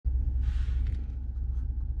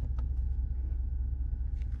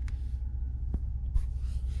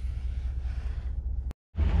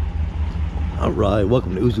All right,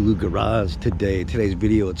 welcome to Ouzo Lou Garage. Today's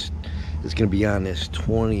video, it's gonna be on this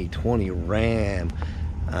 2020 Ram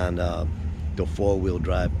on the four-wheel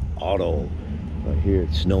drive auto. Right here,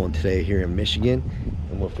 it's snowing today here in Michigan,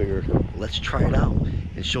 and we'll figure, let's try it out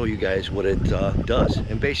and show you guys what it does.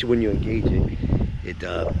 And basically, when you engage it, it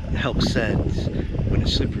helps sense when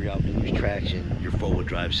it's slippery out to lose traction, your four-wheel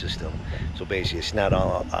drive system. So basically, it's not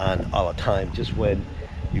on all the time, just when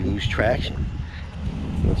you lose traction.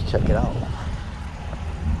 Let's check it out.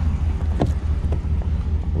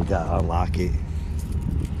 We gotta unlock it.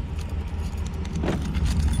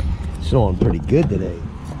 It's snowing pretty good today.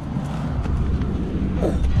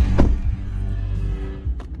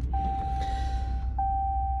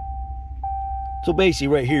 So basically,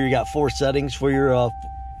 right here, you got 4 settings for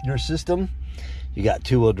your system. You got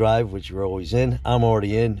 2-wheel drive, which you're always in. I'm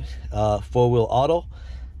already in 4-wheel auto.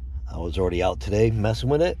 I was already out today messing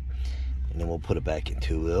with it. And then we'll put it back in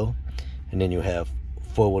 2-wheel. And then you have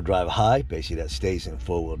 4-wheel drive high. Basically, that stays in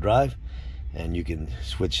 4-wheel drive. And you can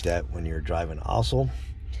switch that when you're driving also. And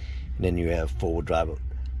then you have 4-wheel drive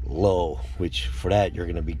low, which for that, you're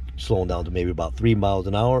going to be slowing down to maybe about 3 miles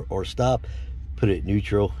an hour, or stop, put it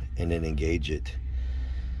neutral, and then engage it.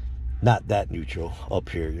 Not that neutral. Up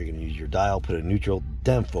here, you're going to use your dial, put it neutral,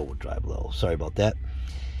 then 4-wheel drive low. Sorry about that.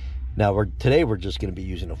 Now, today we're just going to be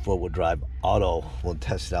using a 4-wheel drive auto. We'll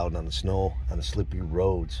test it out on the snow, on the slippery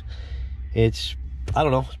roads. It's, I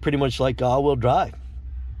don't know, it's pretty much like all-wheel drive,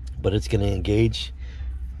 but it's going to engage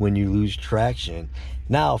when you lose traction.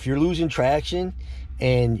 Now, if you're losing traction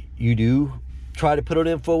and you do try to put it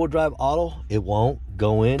in 4-wheel drive auto, it won't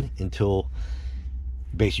go in until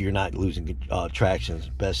basically you're not losing traction. The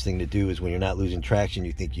best thing to do is when you're not losing traction,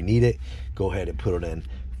 you think you need it, go ahead and put it in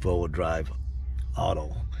 4-wheel drive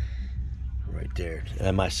auto. Right there.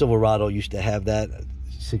 And my Silverado used to have that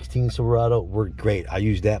 16 Silverado, worked great. I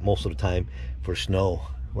use that most of the time for snow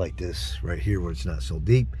like this right here, where it's not so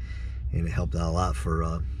deep, and it helped out a lot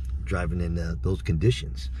for driving in those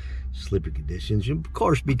conditions, slippery conditions. You, of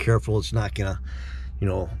course, be careful. It's not gonna, you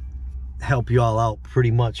know, help you all out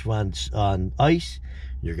pretty much on ice.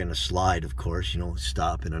 You're gonna slide, of course, you know,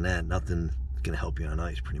 stopping on that. Nothing gonna help you on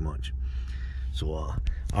ice pretty much. So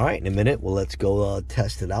all right, in a minute, well, let's go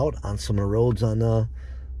test it out on some of the roads on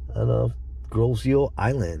Grosse Ile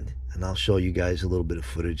Island, and I'll show you guys a little bit of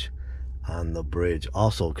footage on the bridge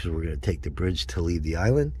also, because we're going to take the bridge to leave the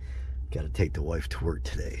island. Got to take the wife to work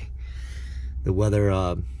today. The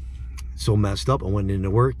weather so messed up. I went into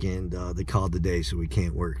work and they called the day, so we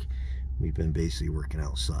can't work. We've been basically working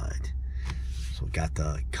outside, so got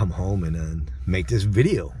to come home and then make this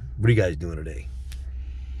video. What are you guys doing today?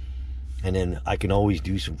 And then I can always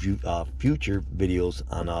do some future videos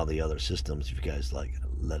on all the other systems. If you guys like,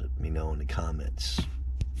 let me know in the comments.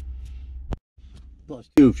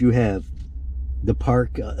 Plus, too, if you have the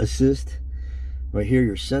park assist, right here,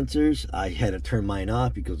 your sensors, I had to turn mine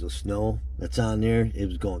off because of snow that's on there. It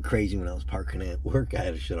was going crazy when I was parking at work. I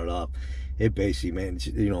had to shut it off. It basically, man,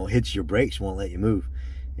 you know, hits your brakes, won't let you move.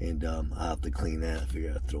 And I'll have to clean that. I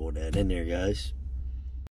figure I'll throw that in there, guys.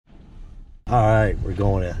 All right, we're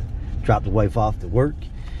going to drop the wife off to work.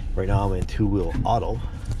 Right now I'm in 2-wheel auto,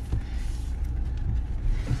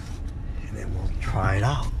 and then we'll try it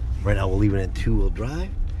out. Right now we'll leave it in 2-wheel drive.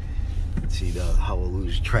 Let's see how we'll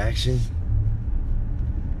lose traction.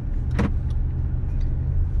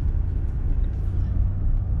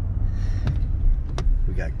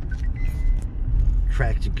 We got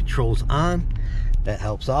traction controls on. That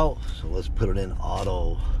helps out. So let's put it in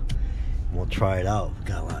auto and we'll try it out. We've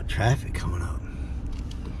got a lot of traffic coming up.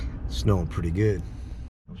 Snowing pretty good.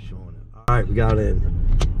 I'm showing it. All right, we got it in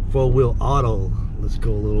 4-wheel auto. Let's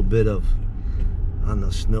go a little bit of on the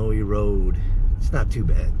snowy road. It's not too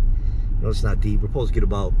bad. You know, it's not deep. We're supposed to get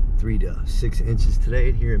about 3 to 6 inches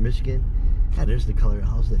today here in Michigan. Ah, there's the color of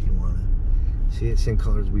house that you want to see. It same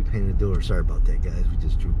color as we painted the door. Sorry about that, guys. We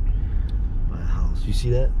just drew by a house. You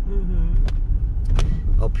see that?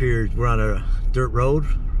 Mm-hmm. Up here, we're on a dirt road.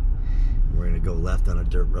 We're gonna go left on a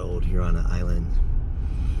dirt road here on the island.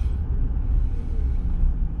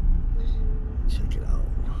 Check it out.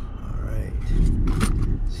 All right.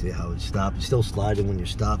 See how it stops. It's still sliding when you're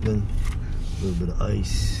stopping. A little bit of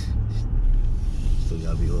ice. Still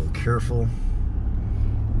gotta be a little careful.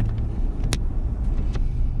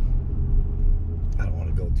 I don't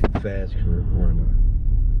want to go too fast because we're in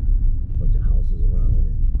a bunch of houses around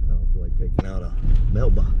it. I don't feel like taking out a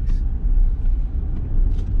mailbox.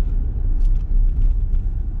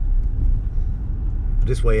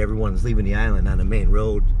 This way, everyone's leaving the island on the main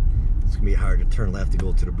road. It's gonna be hard to turn left to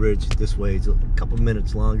go to the bridge. This way it's a couple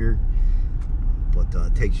minutes longer, but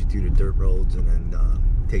takes you through the dirt roads and then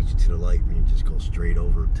takes you to the light and you just go straight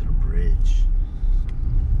over to the bridge.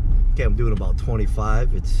 Okay, I'm doing about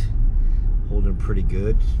 25. It's holding pretty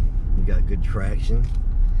good. We got good traction.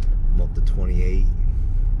 I'm up to 28.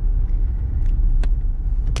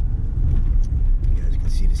 You guys can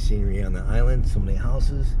see the scenery on the island. Some of the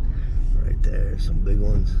houses right there, some big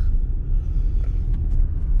ones.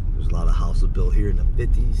 There's a lot of houses built here in the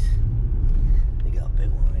 50s. They got a big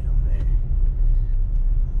one right over there.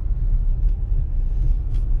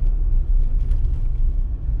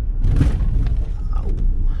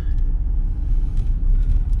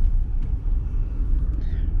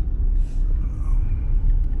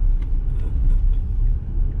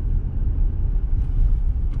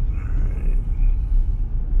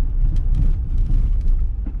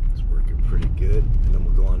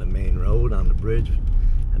 On the bridge.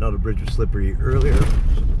 I know the bridge was slippery earlier, so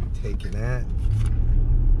we'll be taking that.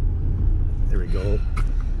 There we go.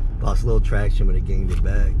 Lost a little traction, but it gained it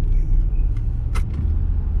back.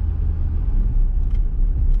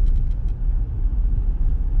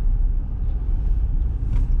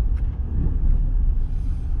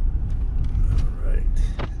 Alright.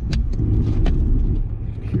 You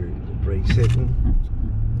can hear the brakes hitting.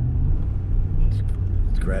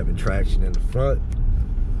 It's grabbing traction in the front.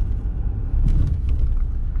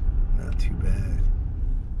 Not too bad.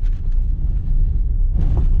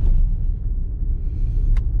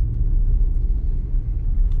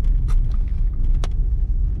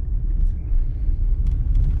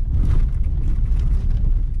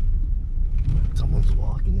 Someone's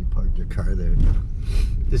walking, they parked their car there.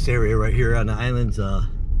 This area right here on the islands,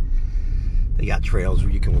 they got trails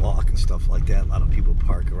where you can walk and stuff like that. A lot of people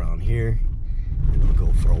park around here and they'll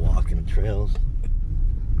go for a walk in the trails.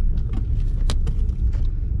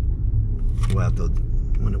 We'll have to,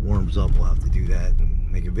 when it warms up, we'll have to do that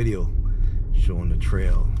and make a video showing the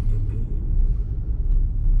trail.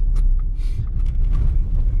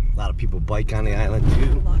 A lot of people bike on the island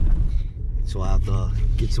too. So I'll have to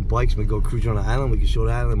get some bikes and we go cruise on the island. We can show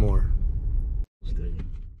the island more.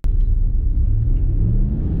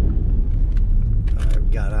 Alright, we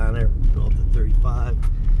got on there, go up to 35.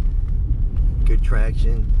 Good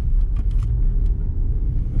traction.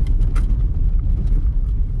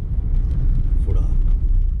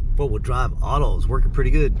 Four-wheel drive auto is working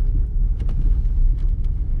pretty good.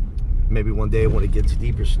 Maybe one day when it gets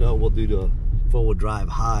deeper snow, we'll do the four-wheel drive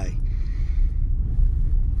high.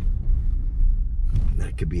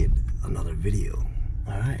 That could be another video.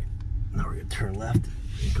 All right, now we're gonna turn left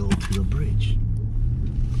and go to the bridge.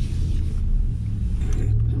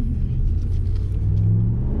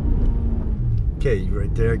 Okay,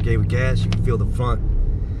 right there, gave it gas. You can feel the front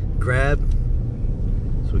grab.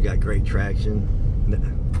 So we got great traction.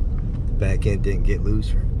 The back end didn't get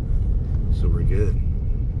looser, so we're good.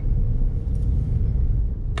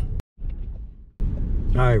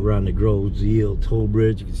 All right, we're on the Grosse Ile toll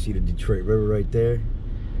bridge. You can see the Detroit River right there.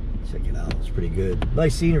 Check it out, it's pretty good.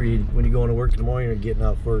 Nice scenery when you're going to work in the morning or getting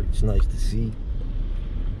out for work. It's nice to see.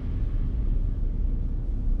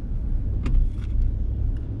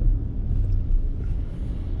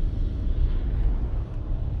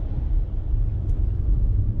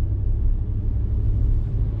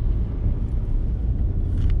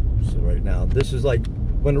 Now this is like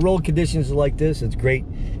when the road conditions are like this, it's great.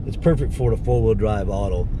 It's perfect for the four-wheel drive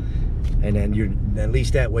auto, and then you're at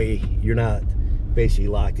least that way you're not basically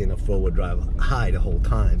locked in a four-wheel drive high the whole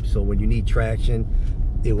time. So when you need traction,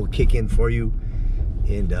 it will kick in for you,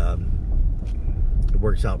 and it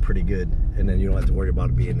works out pretty good. And then you don't have to worry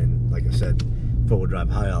about it being in, like I said, four-wheel drive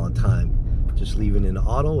high all the time. Just leave it in the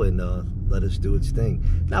auto and let us do its thing.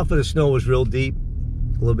 Now, if the snow is real deep,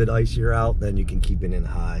 a little bit icier out, then you can keep it in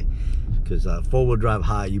high. Because four-wheel drive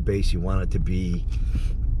high, you basically want it to be,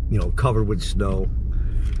 you know, covered with snow,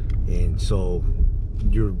 and so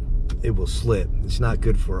it will slip. It's not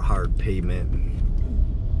good for hard pavement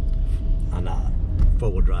on a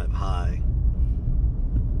four-wheel drive high.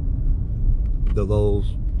 The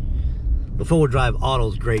four-wheel drive auto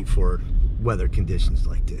is great for weather conditions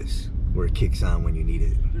like this, where it kicks on when you need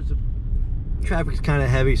it. Traffic's kind of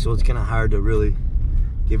heavy, so it's kind of hard to really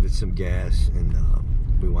give it some gas, and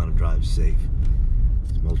we want to drive safe.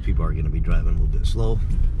 Most people are going to be driving a little bit slow.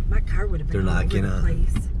 My car would have been all over the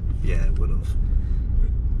place. Yeah, it would have.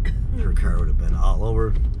 Her car would have been all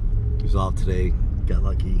over. It was off today. Got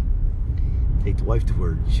lucky. Take the wife to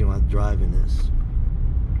work. She don't have to drive in this.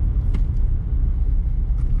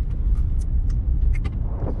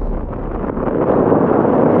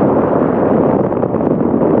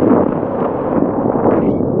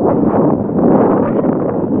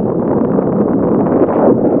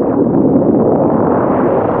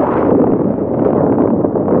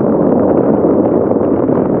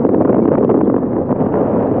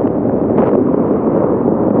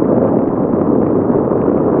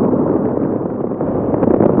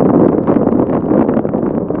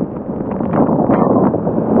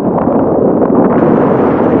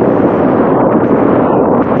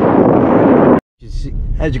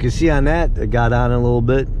 As you can see on that, it got on a little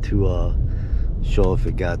bit to show if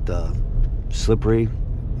it got slippery.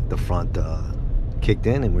 The front kicked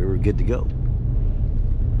in and we were good to go.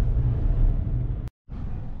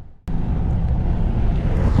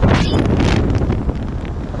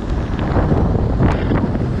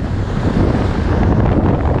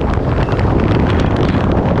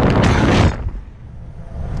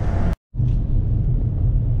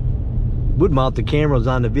 Would mount the cameras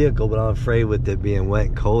on the vehicle, but I'm afraid with it being wet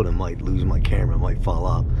and cold, I might lose my camera, it might fall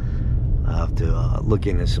off. I have to look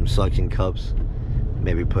into some suction cups,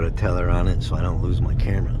 maybe put a tether on it so I don't lose my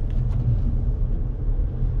camera.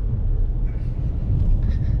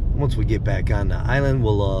 Once we get back on the island,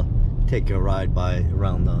 we'll take a ride by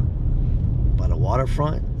the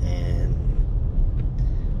waterfront, and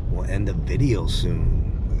we'll end the video soon.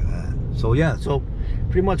 So yeah, so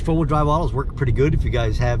pretty much four-wheel drive autos work pretty good. If you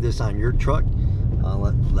guys have this on your truck,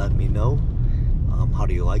 let me know. How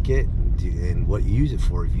do you like it and what you use it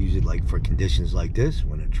for? If you use it like for conditions like this,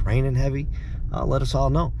 when it's raining heavy, let us all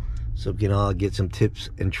know so we can get some tips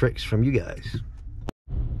and tricks from you guys.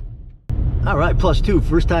 All right, +2,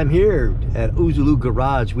 first time here at Ouzo Lou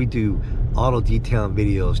Garage. We do auto detailing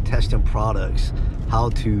videos, testing products,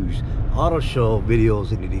 how-tos, auto show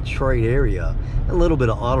videos in the Detroit area, and a little bit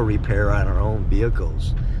of auto repair on our own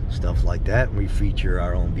vehicles, stuff like that. We feature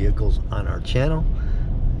our own vehicles on our channel,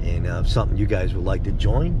 and if something you guys would like to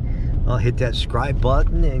join, hit that subscribe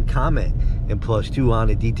button and comment. And +2 on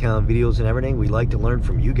the detailing videos and everything, we like to learn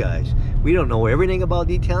from you guys. We don't know everything about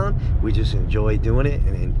detailing, we just enjoy doing it,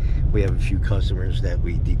 and we have a few customers that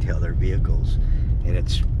we detail their vehicles, and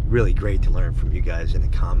it's really great to learn from you guys in the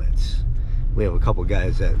comments. We have a couple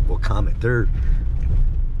guys that will comment their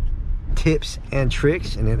tips and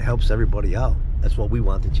tricks, and it helps everybody out. That's what we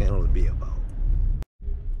want the channel to be about.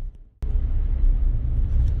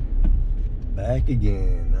 Back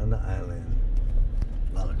again on the island.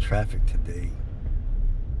 A lot of traffic today.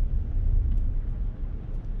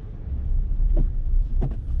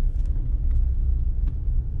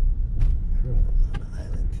 Everyone's on the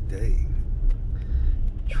island today.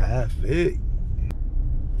 Traffic.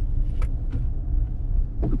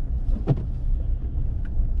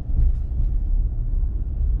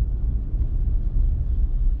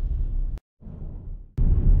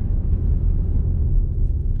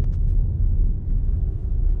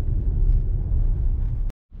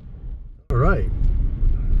 Alright,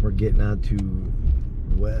 we're getting on to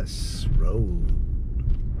West Road.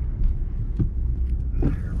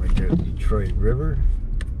 Right there at the Detroit River.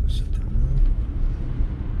 So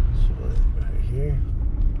right here.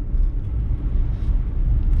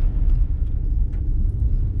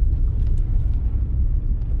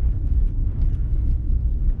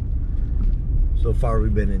 So far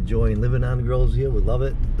we've been enjoying living on Grosse Ile. We love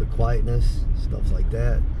it, the quietness, stuff like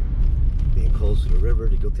that. Being close to the river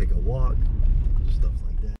to go take a walk, stuff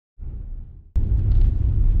like that.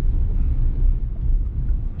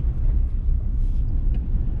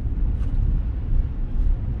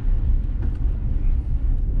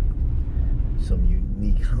 Some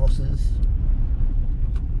unique houses.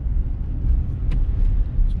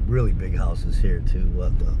 Some really big houses here too. We'll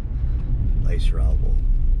have to ice out. We'll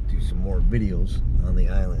do some more videos on the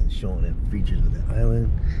island, showing the features of the island.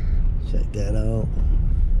 Check that out.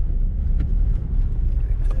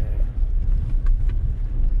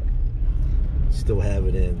 Still have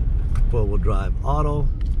it in four-wheel drive auto.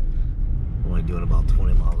 Only doing about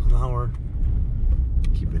 20 miles an hour.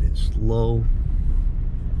 Keep it in slow.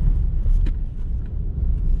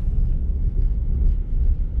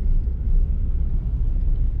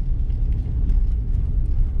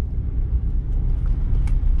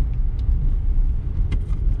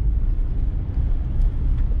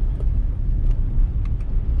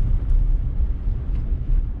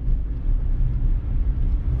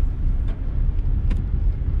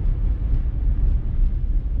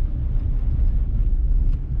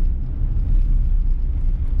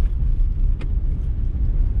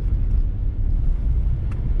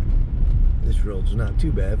 This road's not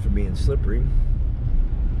too bad for being slippery.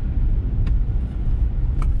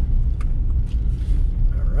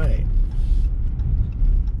 All right.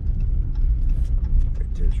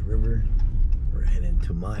 Right there's the river. We're heading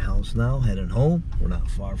to my house now, heading home. We're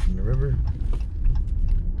not far from the river.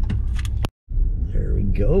 There we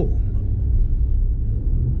go.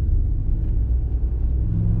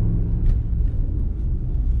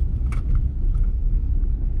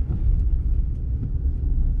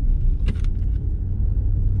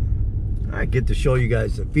 I get to show you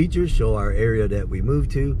guys the features, show our area that we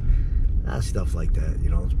moved to, stuff like that. You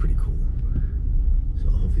know, it's pretty cool. So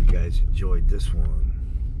hopefully you guys enjoyed this one.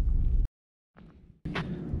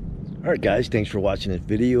 Alright guys, thanks for watching this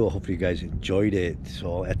video. Hopefully you guys enjoyed it.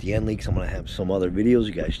 So at the end links, I'm going to have some other videos.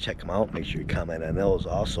 You guys check them out. Make sure you comment on those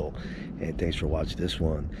also. And thanks for watching this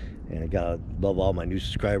one. And I gotta love all my new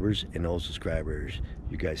subscribers and old subscribers.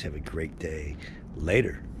 You guys have a great day.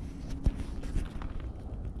 Later.